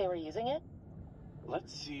 Think they were using it?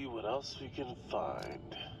 Let's see what else we can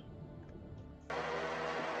find.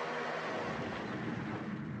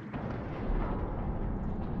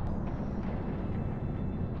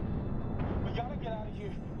 We gotta get out of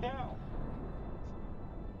here now.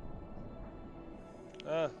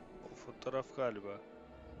 Ha, o fotoğraf galiba.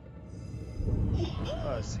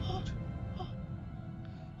 Ha, siktir.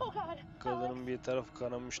 Oh God. Kadının bir tarafı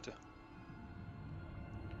kanamıştı.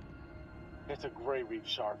 It's a gray reef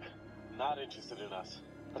shark. Not interested in us.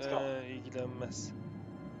 Let's go. İlgilenmez.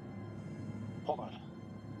 Hold on.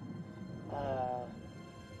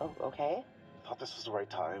 Oh, okay. Thought this was the right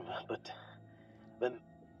time, but then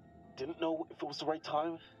didn't know if it was the right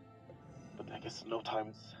time. But I guess no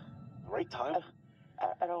time's the right time.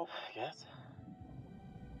 I don't. Yes.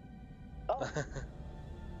 Oh.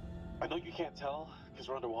 I know you can't tell because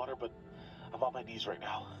we're underwater, but I'm on my knees right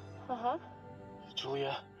now. Uh-huh.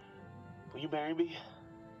 Julia, will you marry me?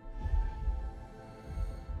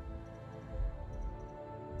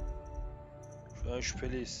 Şu an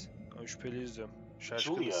şüpheliyiz. Şüpheliyiz diyorum.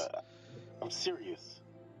 Şaşkınız. Julia, I'm serious.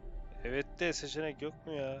 Evet de seçenek yok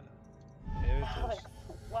mu ya? Evet Alex, olsun.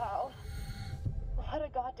 wow. What a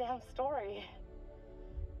goddamn story.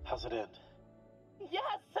 How's it end?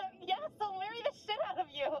 Yes, yes, I'll marry the shit out of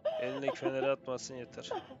you. Elindeki feneri atmasın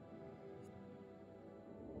yeter.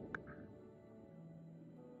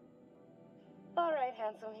 All right,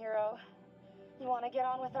 handsome hero. You want to get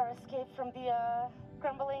on with our escape from the,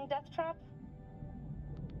 crumbling death trap?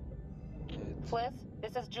 Evet. Fliss,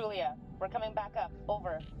 this is Julia. We're coming back up.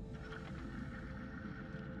 Over.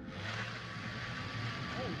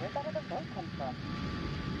 Hey, where'd that other boat come from?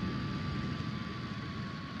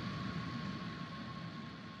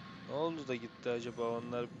 Ne oldu da gitti acaba?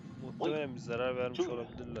 Onlar muhtemelen bir zarar vermiş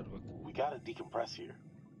olabilirler bak. We gotta decompress here.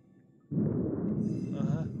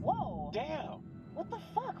 Aha. Whoa! Damn! What the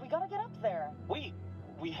fuck? We gotta get up there. Wait,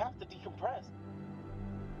 we have to decompress.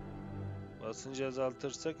 Basıncı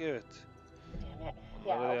azaltırsak evet. Damn it.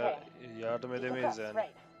 Yeah, Onlara okay. yardım edemeyiz Decompress, yani.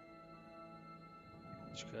 right.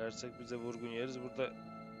 Çıkarsak bize vurgun yeriz. Burada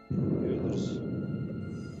ölürüz. Oh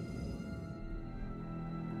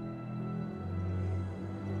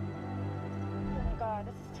my god,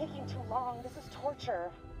 this is taking too long. This is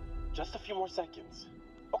torture. Just a few more seconds.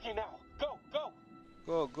 Okay, now, go, go!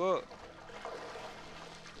 Go, go.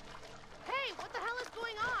 Hey, what the hell is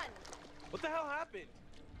going on? What the hell happened?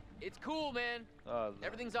 It's cool, man. Allah.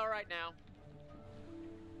 Everything's all right now.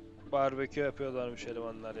 Barbekü yapıyorlarmış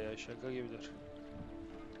elemanlar ya. Şaka gibidir.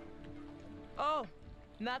 Oh,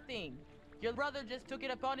 nothing. Your brother just took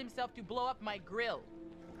it upon himself to blow up my grill.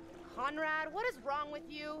 Conrad, what is wrong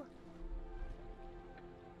with you?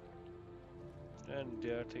 Yani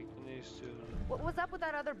diğer tekniği istiyoruz. What was up with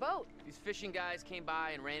that other boat? These fishing guys came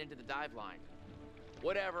by and ran into the dive line.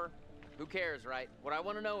 Whatever. Who cares, right? What I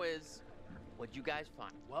want to know is, what'd you guys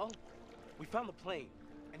find? Well, we found the plane,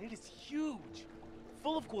 and it is huge,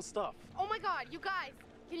 full of cool stuff. Oh my god, you guys!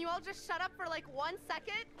 Can you all just shut up for like 1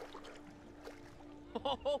 second?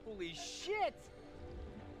 Holy shit!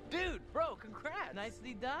 Dude, bro, congrats!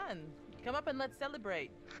 Nicely done. Come up and let's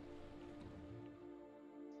celebrate.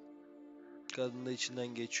 Kadın da içinden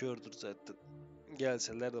geçiyordur zaten.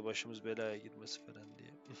 Gelseler de başımız belaya girmesi falan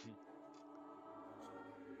diye.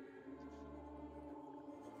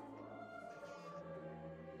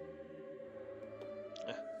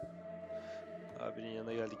 Abinin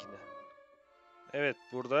yanına geldik yine. Evet,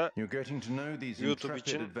 burada YouTube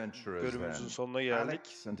için bölümümüzün sonuna geldik.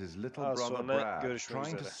 Az sonra görüşmek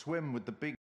üzere.